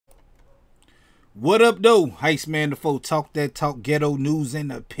What up, though? Heist Man the Foe. Talk that talk, ghetto news and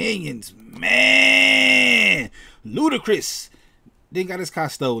opinions. Man, Ludacris then got his car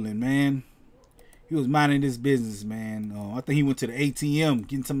stolen, man. He was minding his business, man. I think he went to the ATM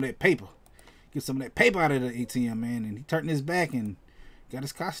getting some of that paper. Get some of that paper out of the ATM, man. And he turned his back and got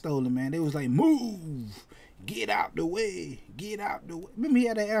his car stolen, man. They was like, move. Get out the way. Get out the way. Remember he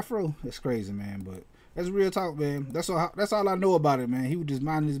had that afro? That's crazy, man. But that's real talk, man. That's all I know about it, man. He was just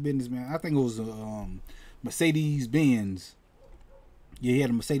minding his business, man. I think it was a Mercedes Benz. Yeah, he had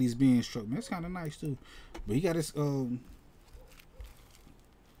a Mercedes Benz truck, man. It's kind of nice too. But he got his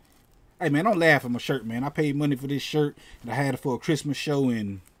Hey, man, don't laugh at my shirt, man. I paid money for this shirt and I had it for a Christmas show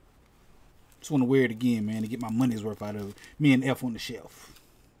and just want to wear it again, man, to get my money's worth out of it. Me and F on the shelf.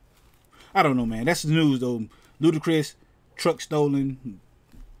 I don't know, man. That's the news, though. Ludacris, truck stolen.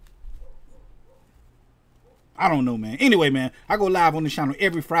 I don't know, man. Anyway, man, I go live on the channel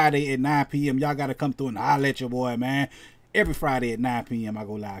every Friday at 9 p.m. Y'all got to come through and holler at your boy, man. Every Friday at 9 p.m. I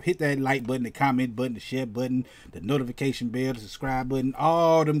go live. Hit that like button, the comment button, the share button, the notification bell, the subscribe button.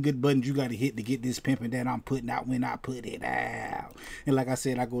 All them good buttons you got to hit to get this pimping that I'm putting out when I put it out. And like I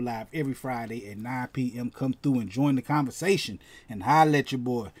said, I go live every Friday at 9 p.m. Come through and join the conversation and holler at your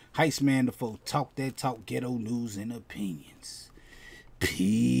boy. Heist Man the Foe. Talk that talk, ghetto news and opinions.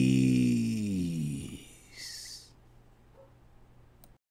 Peace.